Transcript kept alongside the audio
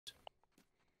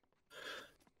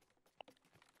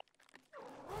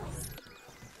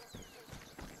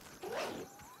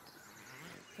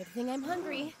Good thing I'm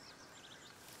hungry.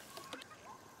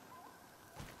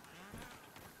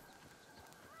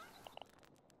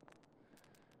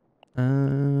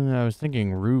 I was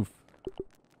thinking roof.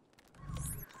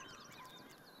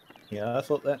 Yeah, I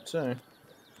thought that too.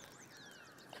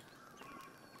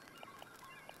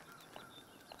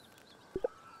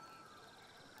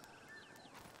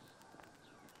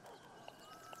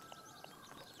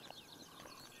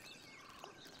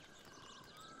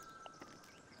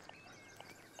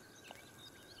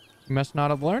 You must not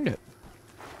have learned it.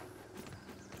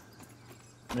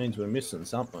 Means we're missing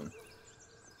something.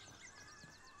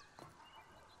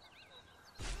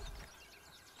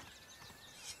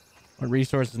 What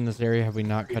resources in this area have we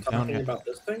not cut down yet? About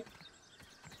this thing?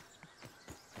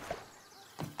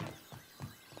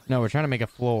 No, we're trying to make a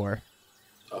floor.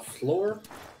 A floor?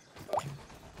 Oh. Okay,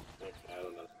 I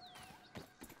don't know.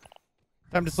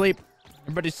 Time to sleep.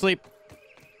 Everybody sleep.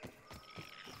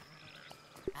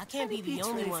 I can't be the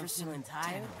only one feeling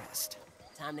tired.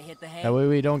 Time to hit the hay. That way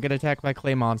we don't get attacked by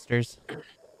clay monsters.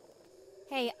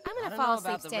 Hey, I'm gonna fall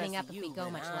asleep standing up if we go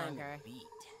much longer.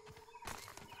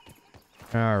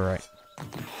 Alright.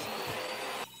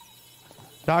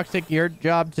 Toxic, your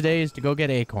job today is to go get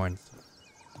acorns.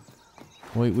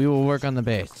 We will work on the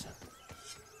base.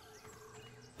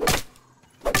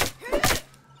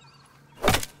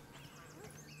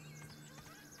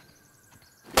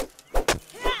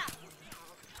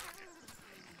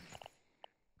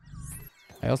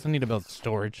 I also need to build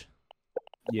storage.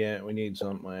 Yeah, we need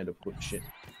somewhere to put shit.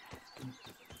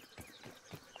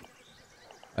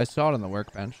 I saw it on the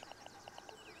workbench.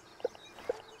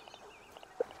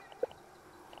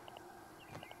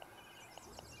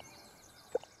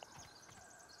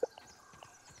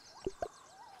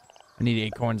 I need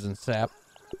acorns and sap.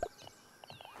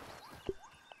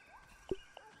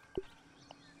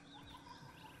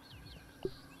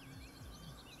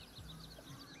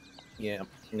 Yeah,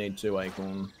 need 2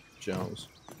 acorn shells.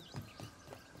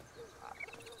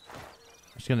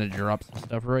 Just gonna drop some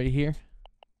stuff right here.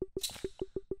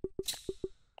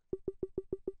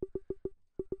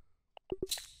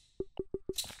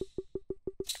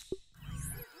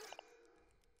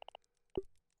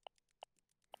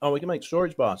 Oh, we can make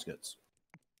storage baskets.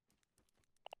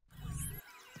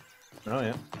 Oh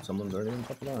yeah, someone's already on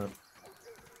top of that.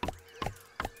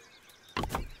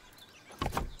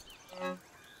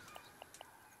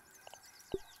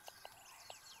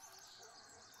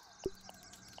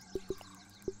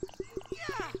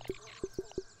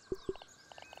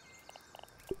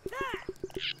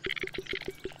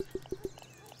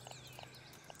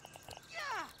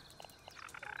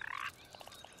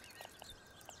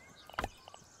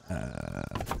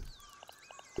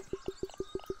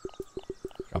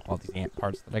 Drop all these ant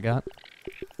parts that I got.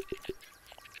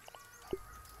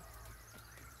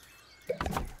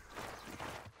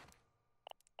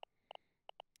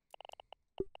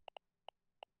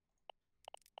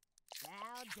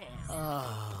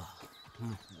 Oh.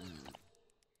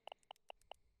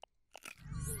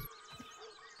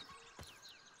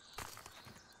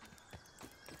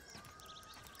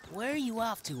 Where are you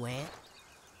off to, Ant?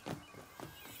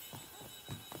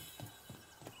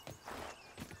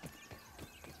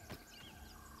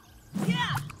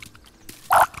 Yeah.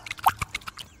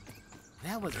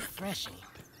 That was refreshing.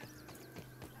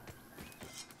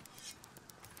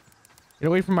 Get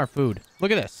away from our food.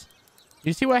 Look at this.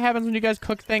 You see what happens when you guys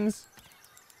cook things?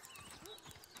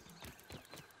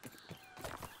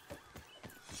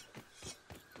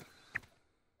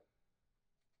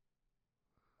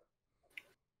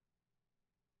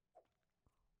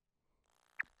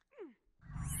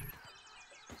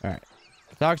 Alright.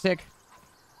 Toxic.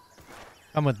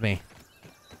 Come with me.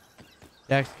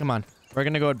 Dex, come on. We're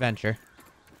gonna go adventure.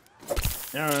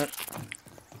 Alright.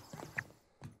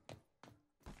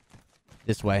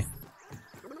 This way.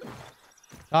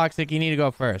 Toxic, you need to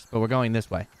go first, but we're going this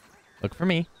way. Look for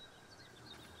me.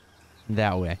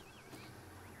 That way.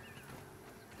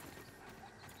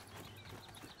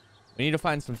 We need to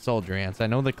find some soldier ants. I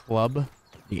know the club,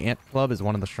 the ant club, is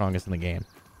one of the strongest in the game.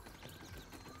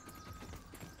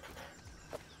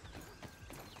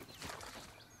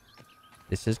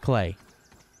 This is clay.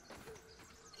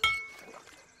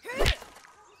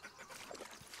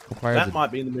 That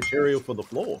might be the material for the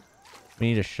floor. We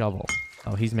need a shovel.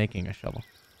 Oh, he's making a shovel.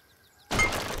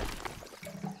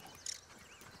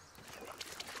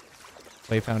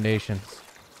 Clay foundations.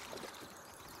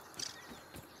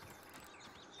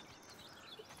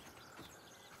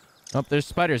 Oh, there's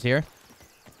spiders here.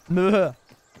 Ugh.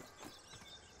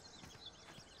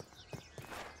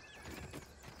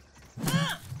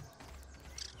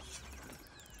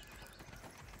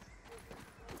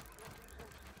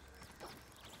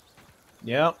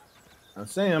 Yep. I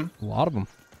see him. A lot of them.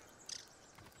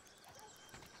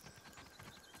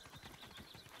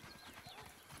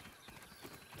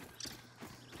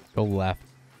 Go left.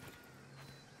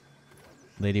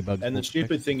 Ladybugs. And the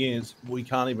stupid thing is, we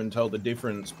can't even tell the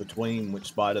difference between which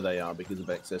spider they are because of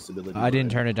accessibility. I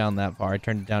didn't turn it down that far. I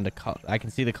turned it down to color. I can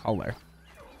see the color.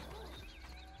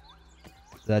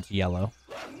 That's yellow.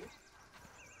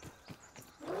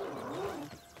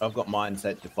 I've got mine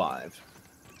set to 5.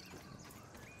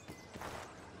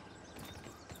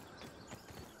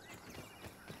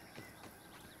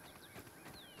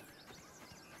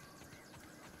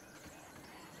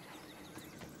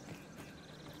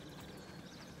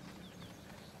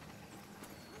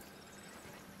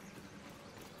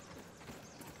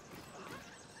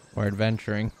 We're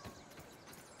adventuring.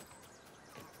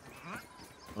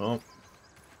 Oh.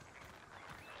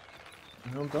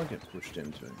 No, don't get pushed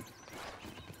into him.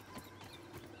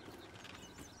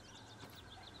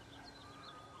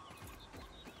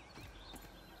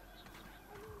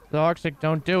 Toxic,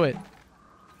 don't do it.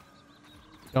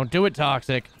 Don't do it,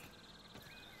 Toxic.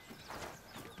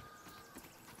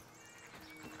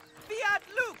 Fiat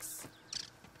Lux!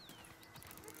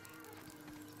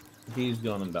 He's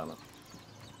gone and done it.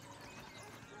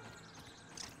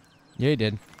 Yeah, he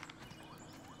did.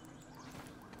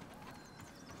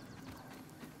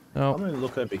 Oh, I'm gonna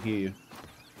look over here.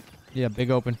 yeah, big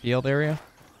open field area.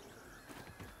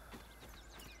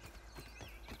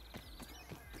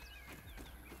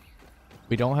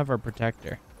 We don't have our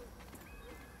protector.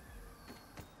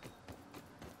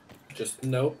 Just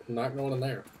nope, not going in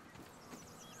there.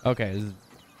 Okay, is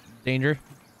danger?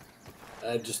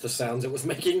 Just the sounds it was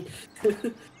making.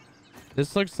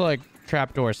 This looks like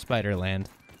Trapdoor Spiderland.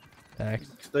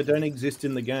 They don't exist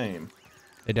in the game.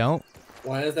 They don't?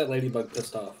 Why is that ladybug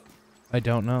pissed off? I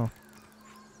don't know.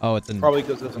 Oh, it's in... Probably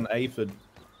because it's an aphid.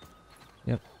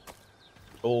 Yep.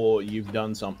 Or you've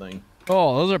done something.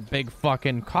 Oh, those are big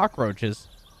fucking cockroaches.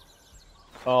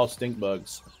 Oh, stink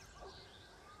bugs.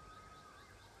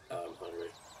 I'm hungry.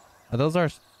 Are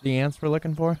those the ants we're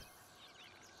looking for?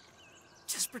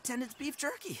 Just pretend it's beef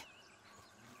jerky.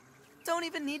 Don't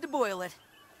even need to boil it.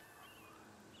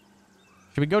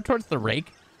 Should we go towards the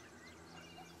rake?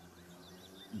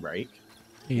 Rake?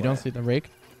 You don't see the rake?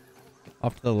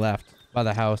 Off to the left, by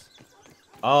the house.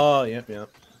 Oh, yep, yep.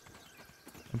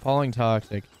 I'm following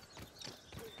Toxic.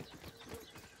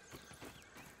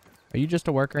 Are you just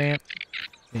a worker ant?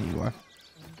 Yeah, you are.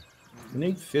 We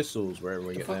need thistles wherever we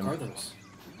What the get fuck them. are those?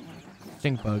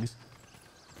 Stink bugs.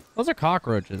 Those are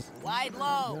cockroaches. Wide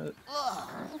low. Ugh.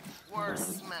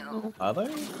 Worst smell. Are they?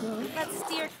 Let's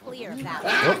steer clear of that.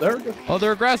 Oh, there we go. Oh,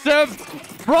 they're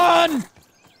aggressive! Run!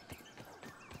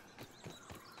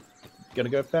 Gotta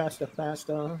go faster,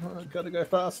 faster. Gotta go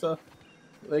faster.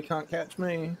 They can't catch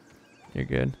me. You're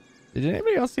good. Did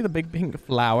anybody else see the big pink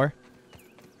flower?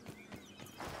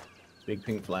 Big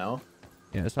pink flower.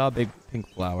 Yeah, I saw a big pink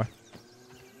flower.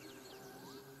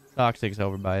 Toxic's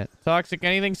over by it. Toxic,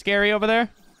 anything scary over there?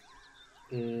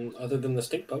 Other than the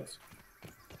stink bugs.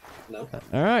 No.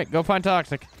 All right, go find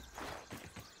Toxic.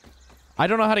 I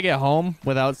don't know how to get home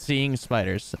without seeing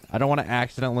spiders. I don't want to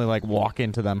accidentally, like, walk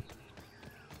into them.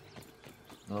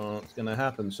 Oh, it's gonna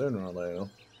happen sooner or later.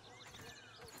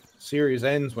 Series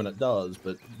ends when it does,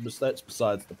 but that's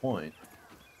besides the point.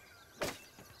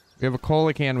 We have a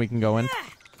cola can we can go in.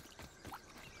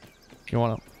 You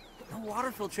want to... No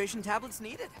water filtration tablets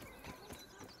needed.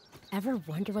 Ever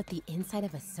wonder what the inside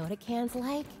of a soda can's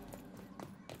like?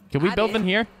 Can we I build in did.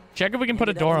 here? Check if we can put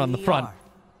a door on the front.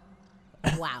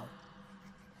 Wow.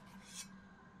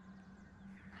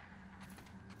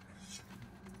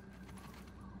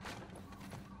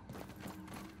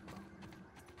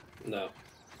 No.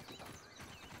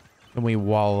 Can we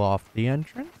wall off the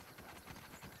entrance?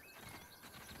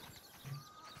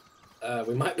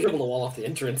 We might be able to wall off the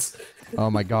entrance. Oh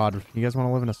my god. You guys want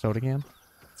to live in a soda can?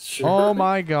 Sure. Oh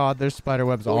my god. There's spider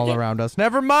webs Well, all yeah. around us.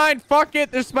 Never mind. Fuck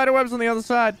it. There's spider webs on the other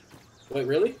side. Wait,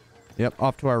 really? Yep,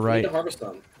 off to our We right. need to harvest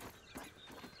them.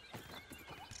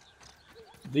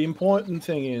 The important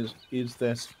thing is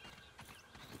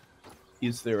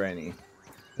there any?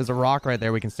 There's a rock right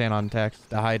there we can stand on text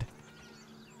to hide.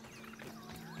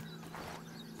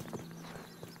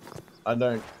 I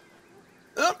don't.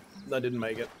 Oh, I didn't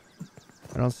make it.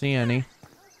 I don't see any.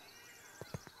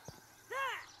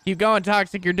 Keep going,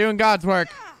 Toxic. You're doing God's work.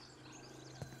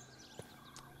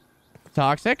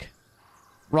 Toxic?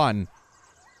 Run.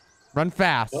 Run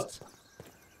fast. What?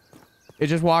 It's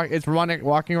just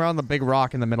walking around the big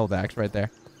rock in the middle, Dax, right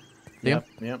there. See him?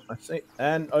 Yep, I see.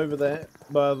 And over there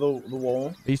by the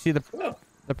wall. You see the Oh,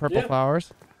 purple yeah.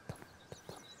 flowers?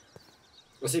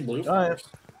 I see blue Oh, yeah. flowers.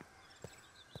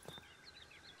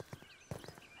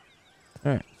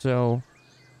 All right. So,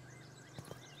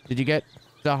 did you get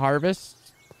the harvest?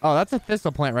 Oh, that's a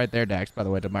thistle plant right there, Dax. By the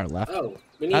way, to my left. Oh,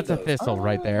 we need That's a those. thistle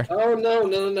right there. Oh,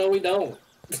 no, we don't.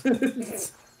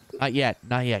 Not yet.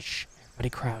 Not yet. Shh. Everybody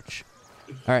crouch.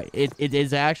 All right. It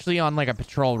is actually on like a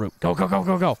patrol route. Go, go, go,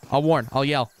 go, go. I'll warn. I'll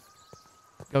yell.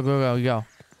 Go, go, go, go.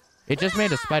 It just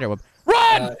made a spider web.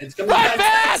 Run! It's coming Run back.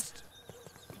 fast!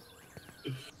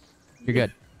 You're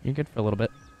good. You're good for a little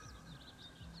bit.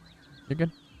 You're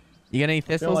good. You get any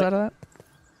thistles like- out of that?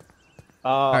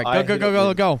 All All right,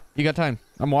 go. You got time.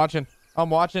 I'm watching. I'm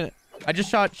watching it. I just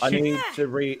shot. I Shoot. need to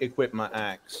re-equip my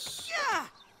axe. Yeah.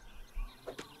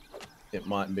 It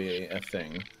might be a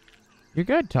thing. You're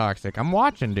good, Toxic. I'm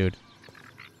watching, dude.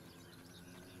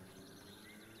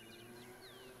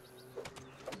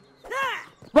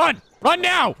 Run! Run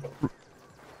now!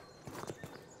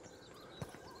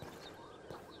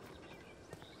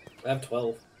 I have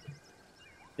 12.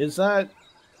 Is that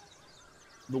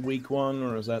the weak one,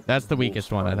 or is that? That's the wolf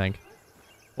weakest one, I spider? think.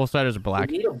 Wolf spiders are black.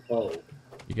 We need a bow.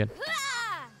 You good?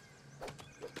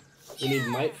 We need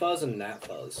Might Fuzz and Gnat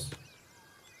Fuzz.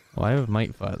 Well, I have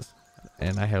Might Fuzz,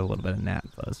 and I have a little bit of Gnat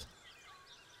Fuzz.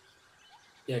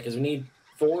 Yeah, because we need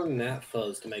 4 Gnat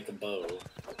Fuzz to make a bow.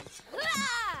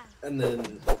 And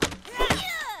then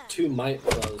 2 Might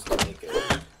Fuzz to make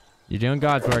it. You're doing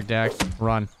God's work, Dax.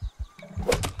 Run.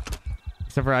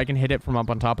 Except for I can hit it from up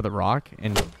on top of the rock,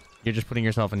 and you're just putting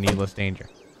yourself in needless danger.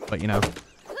 But, you know.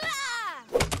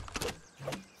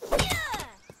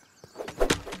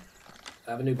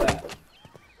 I have a new bat.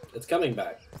 It's coming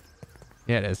back.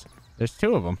 Yeah, it is. There's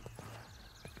 2 of them.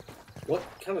 What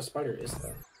kind of spider is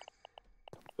that?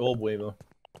 Orb Weaver.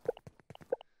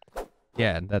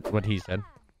 Yeah, that's what he said.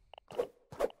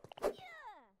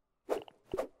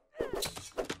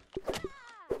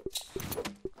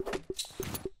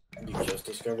 You just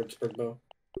discovered Springbow?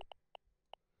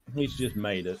 He's just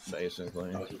made it,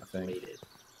 basically. Oh, he I think. made it.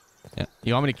 Yeah.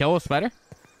 You want me to kill a spider?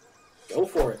 Go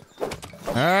for it.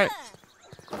 All right.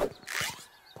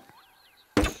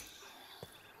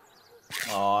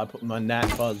 Oh, I put my Gnat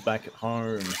Fuzz back at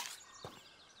home.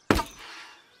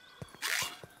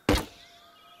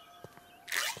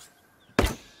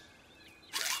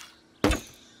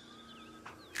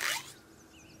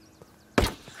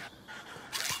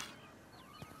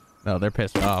 No, they're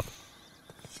pissed off.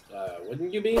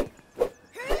 Wouldn't you be?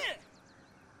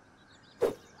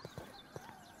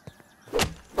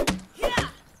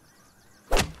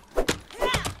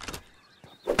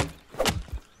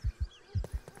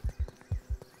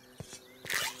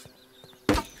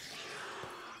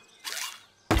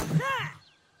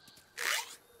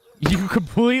 You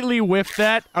completely whiffed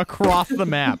that across the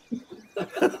map.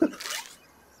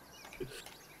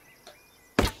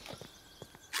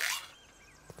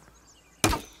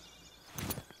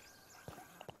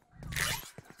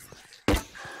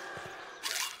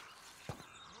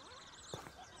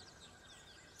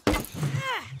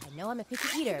 I know I'm a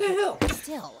picky eater, What the hell? but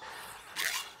still.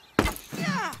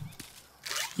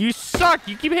 You suck.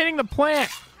 You keep hitting the plant.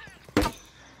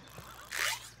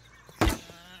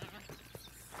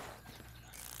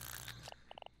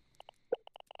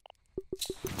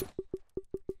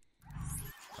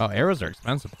 Oh, arrows are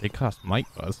expensive. They cost Might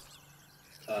Fuzz.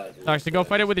 Actually, go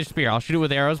fight it with your spear. I'll shoot it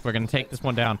with arrows. We're going to take this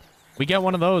one down. We get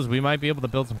one of those, we might be able to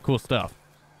build some cool stuff.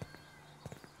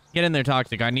 Get in there,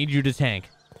 Toxic. I need you to tank.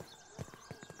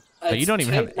 But you don't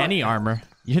even have any armor.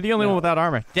 You're the only one without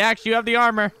armor. Dax, you have the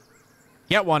armor.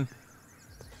 Get one.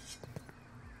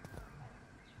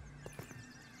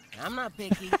 I'm not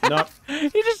picky. No, He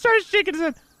just starts shaking his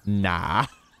head. Nah.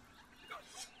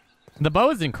 The bow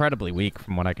is incredibly weak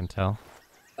from what I can tell.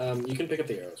 You can pick up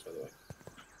the arrows, by the way.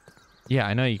 Yeah,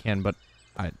 I know you can, but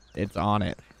it's on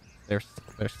it. They're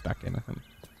stuck in him.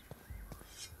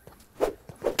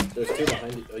 There's 2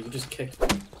 behind you. Oh, you just kicked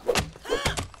them.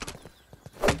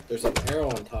 There's an arrow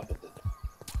on top of it.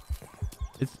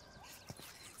 It's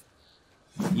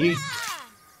yeet.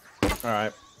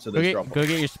 Alright, so go there's drop. get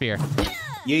your spear.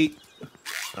 Yeet.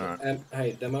 Alright. And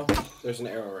hey, demo. There's an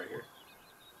arrow right here.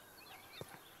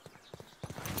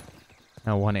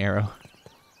 No, one arrow. And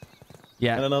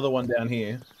Yeah, another one down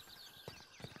here.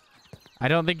 I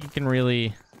don't think you can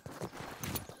really.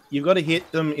 You've got to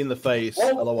hit them in the face,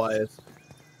 Oh. otherwise.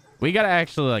 We gotta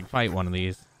actually like fight one of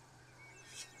these.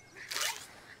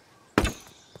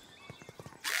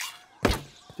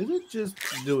 Did it just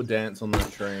do a dance on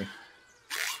that tree?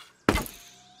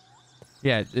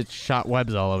 Yeah, it shot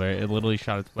webs all over it. It literally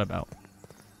shot its web out.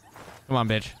 Come on,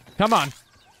 bitch. Come on.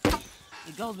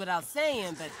 It goes without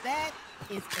saying, but that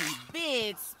is a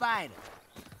big spider.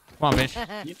 Come on, bitch.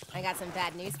 I got some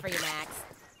bad news for you, Max.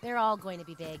 They're all going to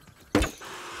be big.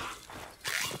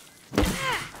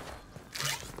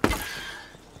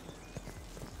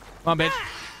 Come on, bitch.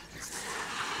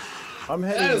 I'm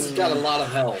That heading. has got a lot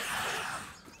of health.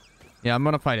 Yeah, I'm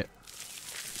gonna fight it.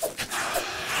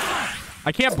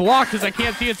 I can't block because I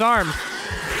can't see its arms.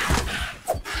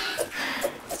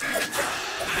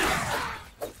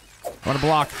 I want to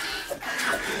block.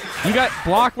 You got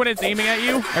block when it's aiming at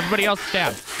you. Everybody else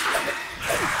stab.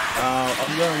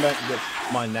 I'm going back to get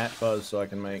my gnat fuzz so I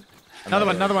can make Another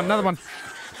one.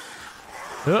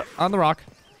 On the rock.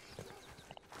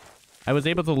 I was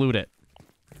able to loot it.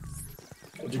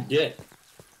 What'd you get?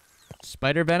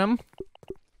 Spider venom.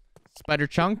 Spider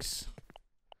chunks.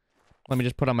 Let me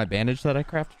just put on my bandage that I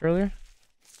crafted earlier.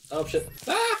 Oh shit!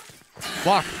 Ah!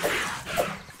 Block.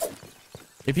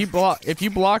 If you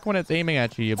block when it's aiming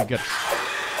at you, you'll be good.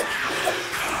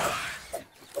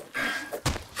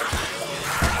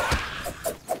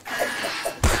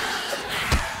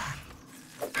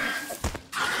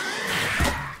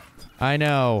 I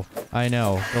know.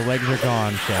 The legs are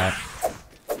gone, chat.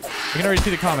 I can already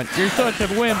see the comment. You're such a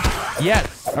wimp.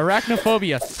 Yes,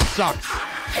 arachnophobia sucks.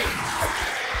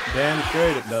 Damn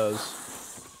straight it does.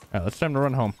 Alright, it's time to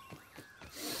run home.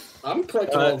 I'm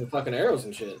collecting all the fucking arrows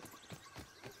and shit.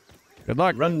 Good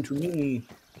luck. Run to me.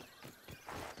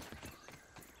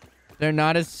 They're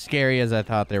not as scary as I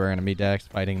thought they were going to be, Dex,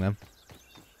 fighting them.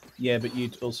 Yeah, but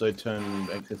you also turned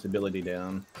accessibility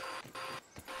down.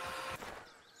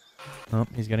 Oh,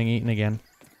 he's getting eaten again.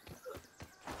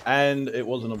 And it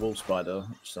wasn't a wolf spider,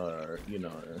 so, you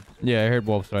know. Yeah, I heard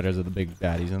wolf spiders are the big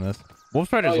baddies in this. Wolf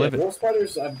spiders live wolf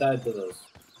spiders, I've died to those.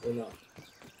 They're not.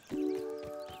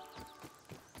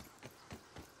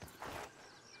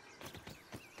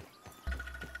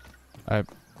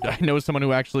 I know someone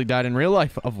who actually died in real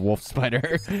life of wolf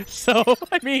spider. So,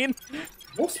 I mean...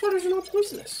 Wolf spiders are not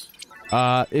poisonous.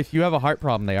 If you have a heart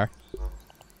problem, they are.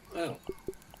 Oh.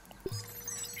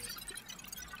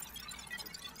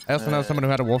 I also know someone who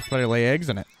had a wolf spider lay eggs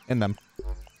in them.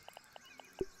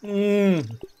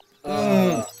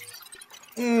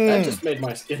 That just made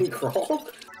my skin crawl.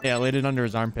 Yeah, laid it under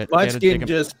his armpit. My They had to take skin him-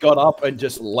 just got up and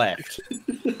just left.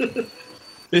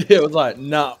 It was like,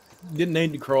 nah. Didn't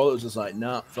need to crawl. It was just like,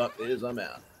 nah, fuck this, I'm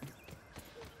out.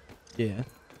 Yeah.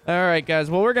 All right,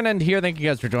 guys. Well, we're going to end here. Thank you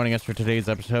guys for joining us for today's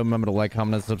episode. Remember to like,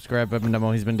 comment, and subscribe. I've been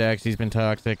Demo. He's been Dax. He's been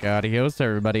Toxic. Adios,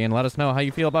 everybody. And let us know how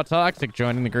you feel about Toxic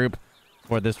joining the group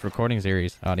for this recording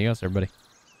series. Adios, everybody.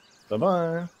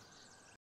 Bye-bye.